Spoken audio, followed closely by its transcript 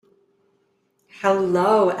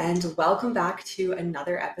Hello, and welcome back to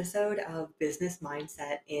another episode of Business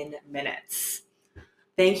Mindset in Minutes.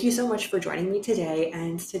 Thank you so much for joining me today.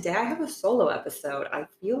 And today I have a solo episode. I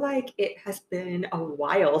feel like it has been a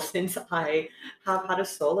while since I have had a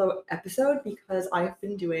solo episode because I've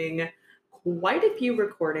been doing quite a few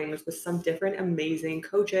recordings with some different amazing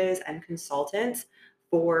coaches and consultants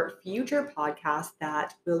for future podcasts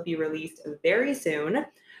that will be released very soon.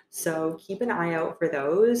 So keep an eye out for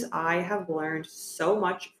those. I have learned so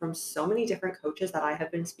much from so many different coaches that I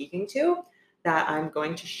have been speaking to that I'm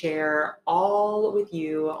going to share all with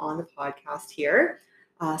you on the podcast here.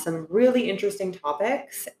 Some really interesting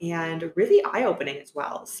topics and really eye opening as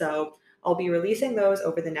well. So I'll be releasing those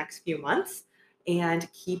over the next few months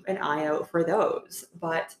and keep an eye out for those.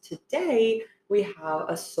 But today we have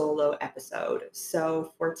a solo episode.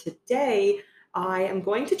 So for today, I am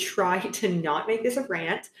going to try to not make this a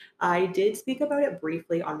rant. I did speak about it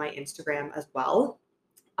briefly on my Instagram as well.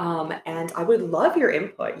 And I would love your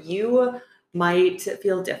input. You might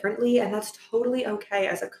feel differently, and that's totally okay.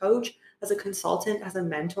 As a coach, as a consultant, as a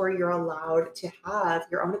mentor, you're allowed to have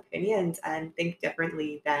your own opinions and think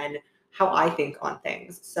differently than how I think on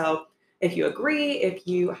things. So if you agree, if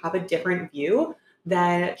you have a different view,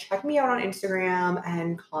 then check me out on Instagram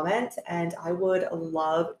and comment, and I would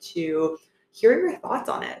love to hear your thoughts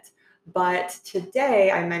on it. But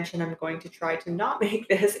today I mentioned I'm going to try to not make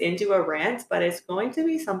this into a rant, but it's going to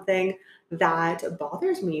be something that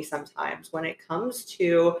bothers me sometimes when it comes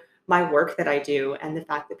to my work that I do and the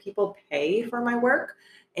fact that people pay for my work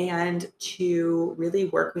and to really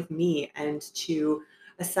work with me and to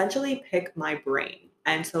essentially pick my brain.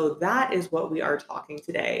 And so that is what we are talking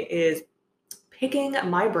today is picking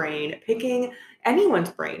my brain, picking anyone's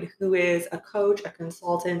brain who is a coach, a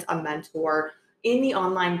consultant, a mentor in the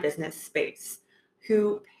online business space,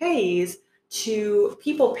 who pays to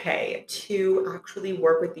people pay to actually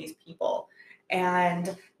work with these people.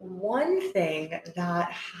 And one thing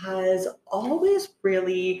that has always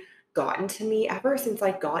really gotten to me ever since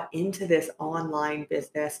I got into this online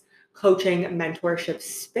business coaching mentorship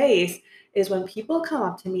space is when people come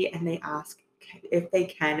up to me and they ask if they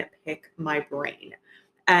can pick my brain.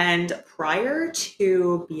 And prior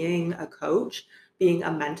to being a coach, being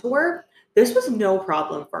a mentor, this was no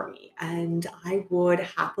problem for me. And I would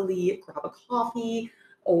happily grab a coffee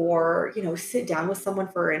or, sit down with someone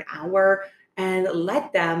for an hour and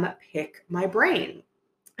let them pick my brain.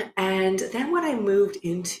 And then when I moved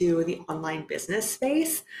into the online business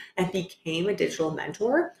space and became a digital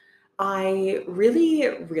mentor, I really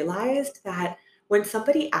realized that when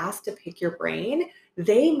somebody asks to pick your brain,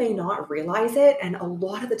 they may not realize it. And a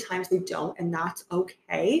lot of the times they don't, and that's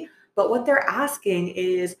okay. But what they're asking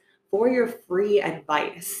is for your free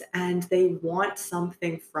advice, and they want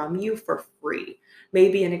something from you for free,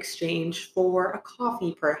 maybe in exchange for a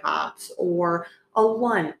coffee, perhaps, or a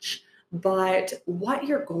lunch. But what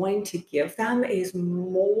you're going to give them is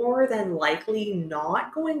more than likely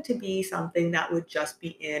not going to be something that would just be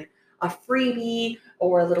in a freebie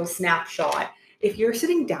or a little snapshot. If you're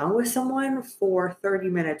sitting down with someone for 30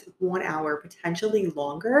 minutes, 1 hour, potentially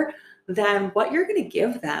longer, then what you're going to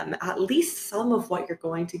give them, at least some of what you're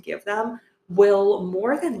going to give them, will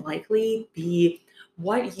more than likely be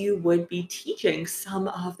what you would be teaching some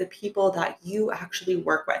of the people that you actually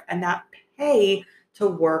work with and that pay to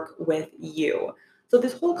work with you. So,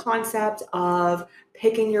 this whole concept of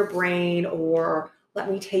picking your brain or let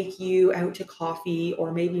me take you out to coffee,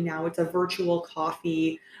 or maybe now it's a virtual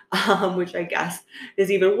coffee, which I guess is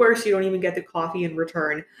even worse. You don't even get the coffee in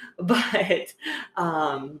return. But,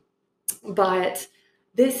 um, but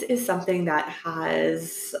this is something that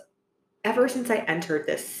has ever since I entered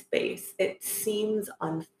this space, it seems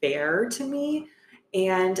unfair to me.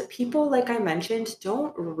 And people, like I mentioned,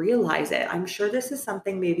 don't realize it. I'm sure this is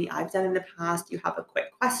something maybe I've done in the past. You have a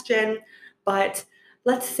quick question, but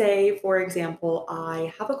let's say, for example,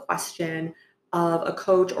 I have a question of a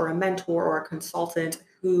coach or a mentor or a consultant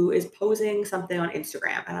who is posing something on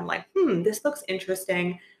Instagram. And I'm like, this looks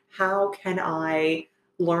interesting. How can I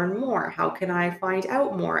learn more? How can I find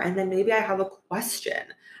out more? And then maybe I have a question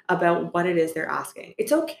about what it is they're asking.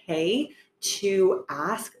 It's okay to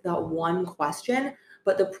ask that one question,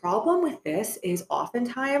 but the problem with this is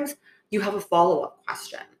oftentimes you have a follow up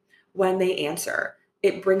question when they answer.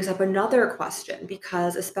 It brings up another question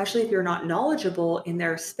because, especially if you're not knowledgeable in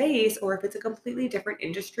their space, or if it's a completely different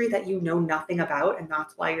industry that you know nothing about, and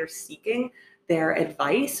that's why you're seeking their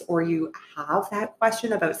advice, or you have that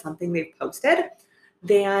question about something they've posted,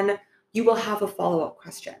 then you will have a follow up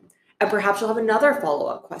question. And perhaps you'll have another follow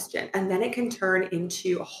up question. And then it can turn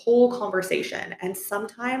into a whole conversation. And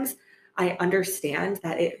sometimes I understand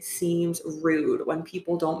that it seems rude when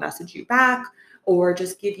people don't message you back or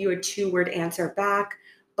just give you a two-word answer back.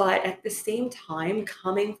 But at the same time,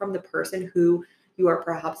 coming from the person who you are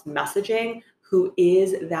perhaps messaging, who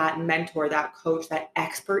is that mentor, that coach, that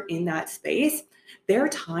expert in that space, their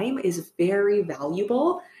time is very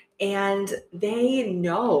valuable. And they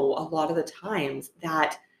know a lot of the times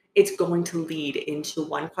that it's going to lead into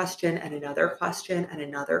one question and another question and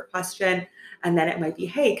another question. And then it might be,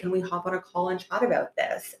 hey, can we hop on a call and chat about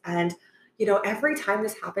this? And, every time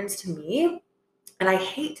this happens to me, and I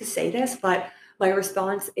hate to say this, but my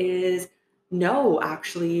response is no,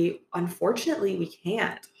 actually, unfortunately, we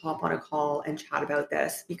can't hop on a call and chat about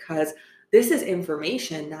this because this is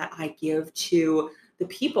information that I give to the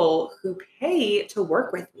people who pay to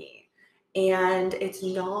work with me. And it's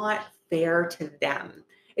not fair to them.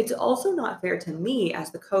 It's also not fair to me as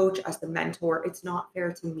the coach, as the mentor. It's not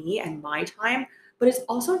fair to me and my time, but it's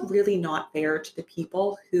also really not fair to the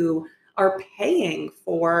people who are paying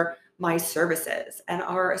for my services and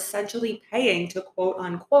are essentially paying to quote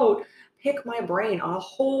unquote pick my brain on a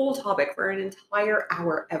whole topic for an entire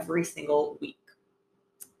hour every single week.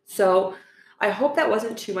 So I hope that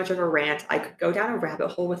wasn't too much of a rant. I could go down a rabbit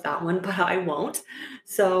hole with that one, but I won't.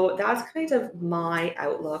 So that's kind of my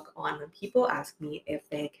outlook on when people ask me if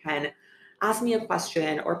they can ask me a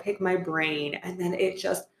question or pick my brain, and then it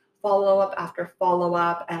just follow up after follow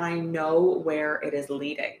up, and I know where it is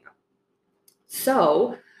leading.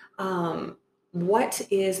 So, um, what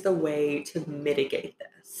is the way to mitigate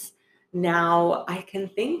this? Now, I can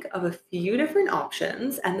think of a few different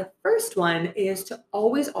options, and the first one is to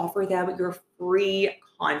always offer them your free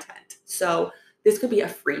content. So, this could be a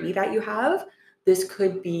freebie that you have. This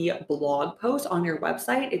could be blog posts on your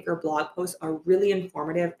website if your blog posts are really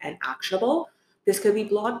informative and actionable. This could be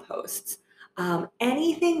blog posts.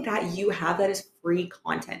 Anything that you have that is free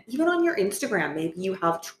content, even on your Instagram, maybe you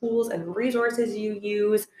have tools and resources you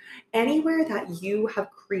use, anywhere that you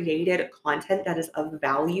have created content that is of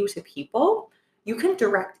value to people, you can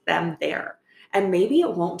direct them there. And maybe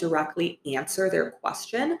it won't directly answer their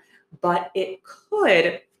question, but it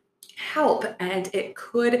could help and it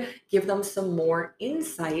could give them some more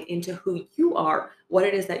insight into who you are, what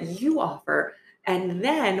it is that you offer. And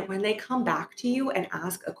then when they come back to you and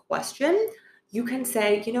ask a question, you can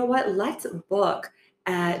say, you know what, let's book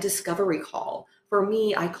a discovery call. For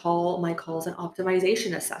me, I call my calls an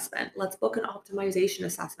optimization assessment. Let's book an optimization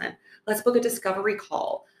assessment. Let's book a discovery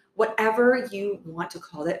call, whatever you want to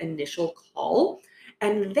call that initial call.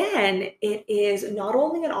 And then it is not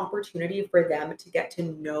only an opportunity for them to get to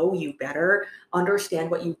know you better, understand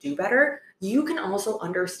what you do better, you can also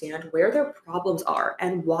understand where their problems are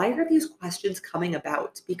and why are these questions coming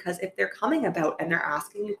about? Because if they're coming about and they're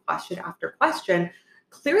asking you question after question,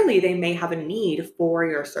 clearly they may have a need for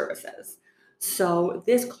your services. So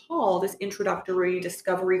this call, this introductory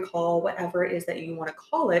discovery call, whatever it is that you want to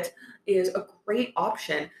call it, is a great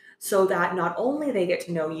option so that not only they get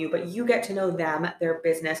to know you, but you get to know them, their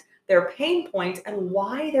business, their pain points, and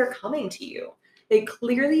why they're coming to you. They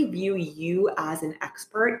clearly view you as an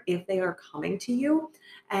expert if they are coming to you.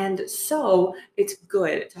 And so it's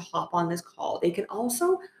good to hop on this call. They can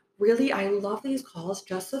also really, I love these calls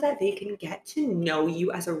just so that they can get to know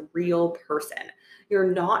you as a real person.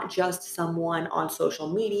 You're not just someone on social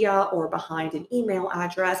media or behind an email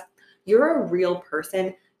address. You're a real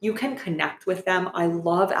person. You can connect with them. I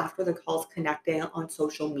love after the calls connecting on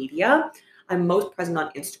social media. I'm most present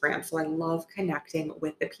on Instagram, so I love connecting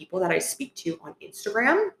with the people that I speak to on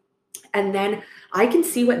Instagram. And then I can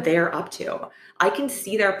see what they're up to. I can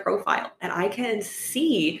see their profile and I can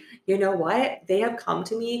see, you know what, they have come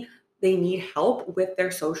to me. They need help with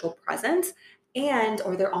their social presence and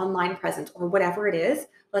or their online presence or whatever it is.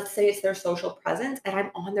 Let's say it's their social presence and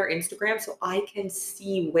I'm on their Instagram so I can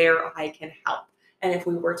see where I can help. And if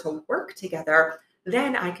we were to work together,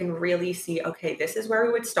 then I can really see, okay, this is where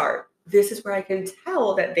we would start. This is where I can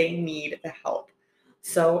tell that they need the help.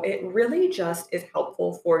 So it really just is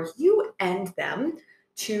helpful for you and them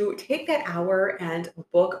to take that hour and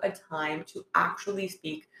book a time to actually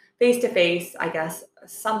speak face to face, I guess,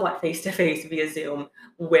 somewhat face to face via Zoom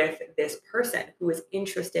with this person who is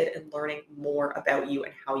interested in learning more about you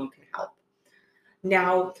and how you can help.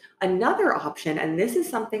 Now, another option, and this is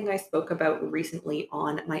something I spoke about recently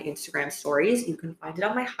on my Instagram stories, you can find it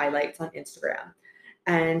on my highlights on Instagram.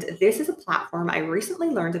 And this is a platform I recently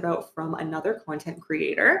learned about from another content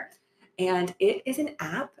creator. And it is an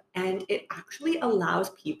app and it actually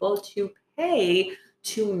allows people to pay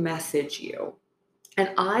to message you. And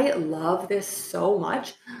I love this so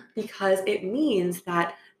much because it means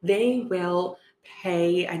that they will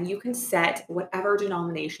pay and you can set whatever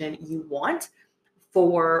denomination you want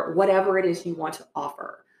for whatever it is you want to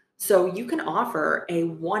offer. So you can offer a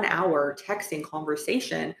 1 hour texting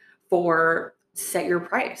conversation for set your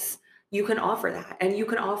price. You can offer that and you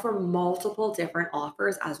can offer multiple different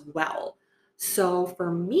offers as well. So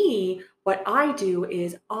for me, what I do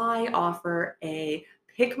is I offer a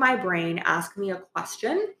pick my brain, ask me a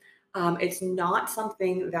question. It's not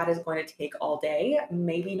something that is going to take all day,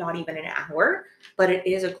 maybe not even an hour, but it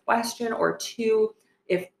is a question or two.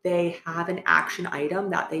 If they have an action item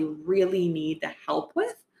that they really need the help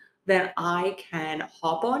with, then I can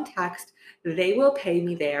hop on text, they will pay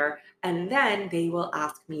me there, and then they will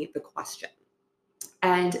ask me the question.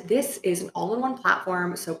 And this is an all in one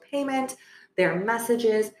platform. So, payment, their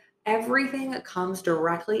messages, everything comes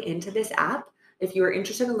directly into this app. If you're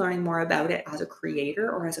interested in learning more about it as a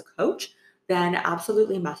creator or as a coach, then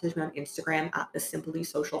absolutely message me on Instagram at the simply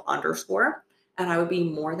social underscore. And I would be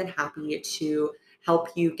more than happy to help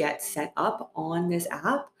you get set up on this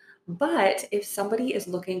app. But if somebody is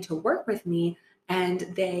looking to work with me, and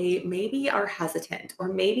they maybe are hesitant, or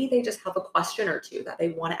maybe they just have a question or two that they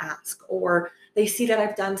want to ask, or they see that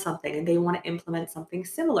I've done something and they want to implement something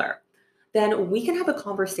similar, then we can have a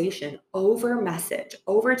conversation over message,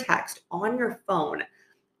 over text, on your phone.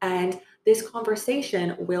 And this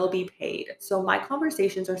conversation will be paid. So my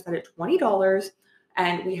conversations are set at $20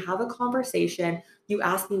 and we have a conversation. You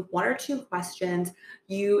ask me one or two questions,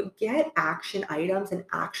 you get action items and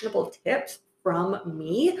actionable tips from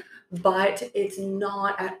me, but it's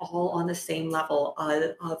not at all on the same level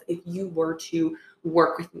of if you were to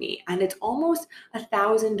work with me. And it's almost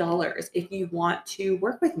 $1,000 if you want to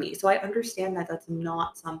work with me. So I understand that that's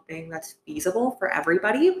not something that's feasible for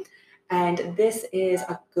everybody. And this is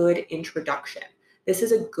a good introduction. This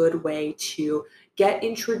is a good way to get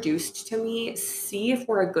introduced to me, see if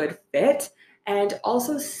we're a good fit, and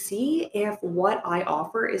also see if what I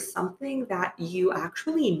offer is something that you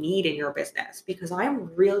actually need in your business. Because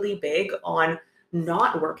I'm really big on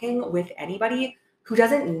not working with anybody who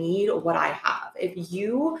doesn't need what I have. If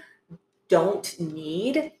you don't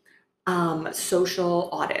need social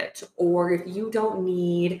audit, or if you don't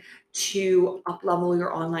need to uplevel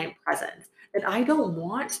your online presence, then I don't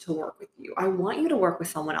want to work with you. I want you to work with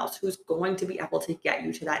someone else who's going to be able to get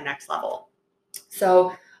you to that next level.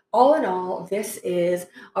 So, all in all, this is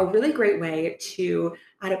a really great way to,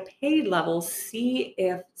 at a paid level, see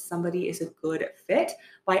if somebody is a good fit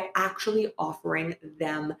by actually offering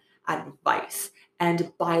them advice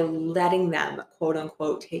and by letting them, quote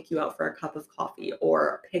unquote, take you out for a cup of coffee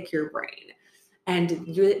or pick your brain. And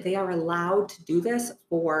they are allowed to do this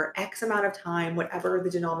for X amount of time, whatever the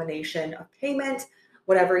denomination of payment,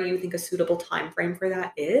 whatever you think a suitable time frame for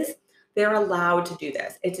that is. They're allowed to do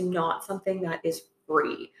this. It's not something that is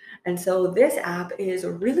free. And so this app is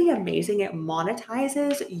really amazing. It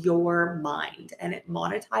monetizes your mind and it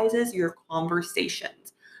monetizes your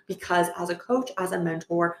conversations because as a coach, as a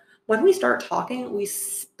mentor, when we start talking, we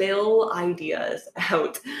spill ideas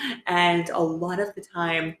out. And a lot of the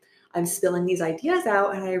time, I'm spilling these ideas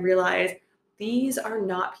out and I realize these are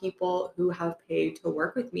not people who have paid to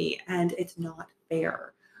work with me and it's not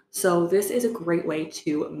fair. So this is a great way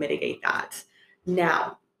to mitigate that.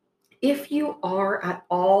 Now, if you are at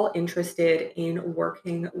all interested in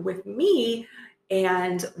working with me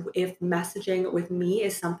and if messaging with me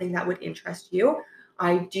is something that would interest you,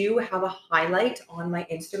 I do have a highlight on my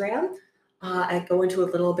Instagram. I go into a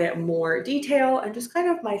little bit more detail and just kind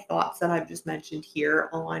of my thoughts that I've just mentioned here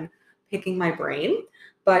on picking my brain.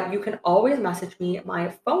 But you can always message me. My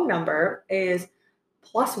phone number is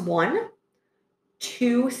 +1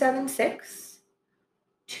 276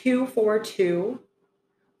 242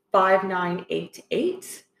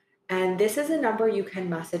 5988. And this is a number you can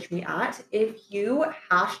message me at. If you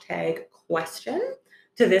hashtag question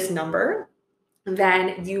to this number,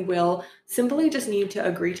 then you will simply just need to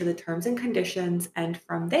agree to the terms and conditions. And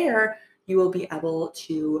from there, you will be able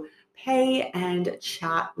to pay and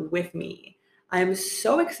chat with me. I'm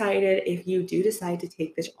so excited if you do decide to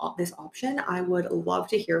take this option. I would love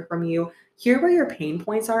to hear from you, hear where your pain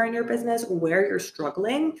points are in your business, where you're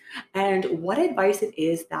struggling, and what advice it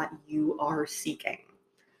is that you are seeking.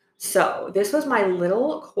 So, this was my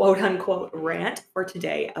little quote unquote rant for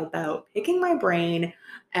today about picking my brain.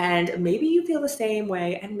 And maybe you feel the same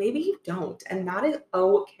way, and maybe you don't. And that is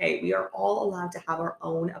okay. We are all allowed to have our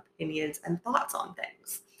own opinions and thoughts on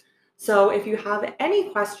things. So, if you have any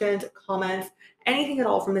questions, comments, anything at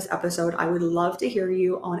all from this episode, I would love to hear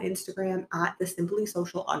you on Instagram at the simply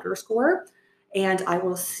social underscore. And I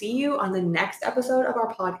will see you on the next episode of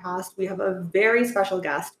our podcast. We have a very special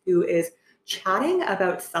guest who is chatting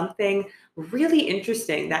about something really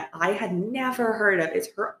interesting that I had never heard of. It's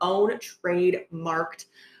her own trademarked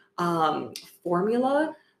um,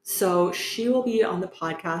 formula. So she will be on the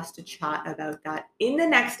podcast to chat about that in the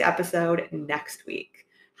next episode next week.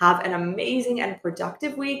 Have an amazing and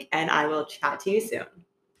productive week, and I will chat to you soon.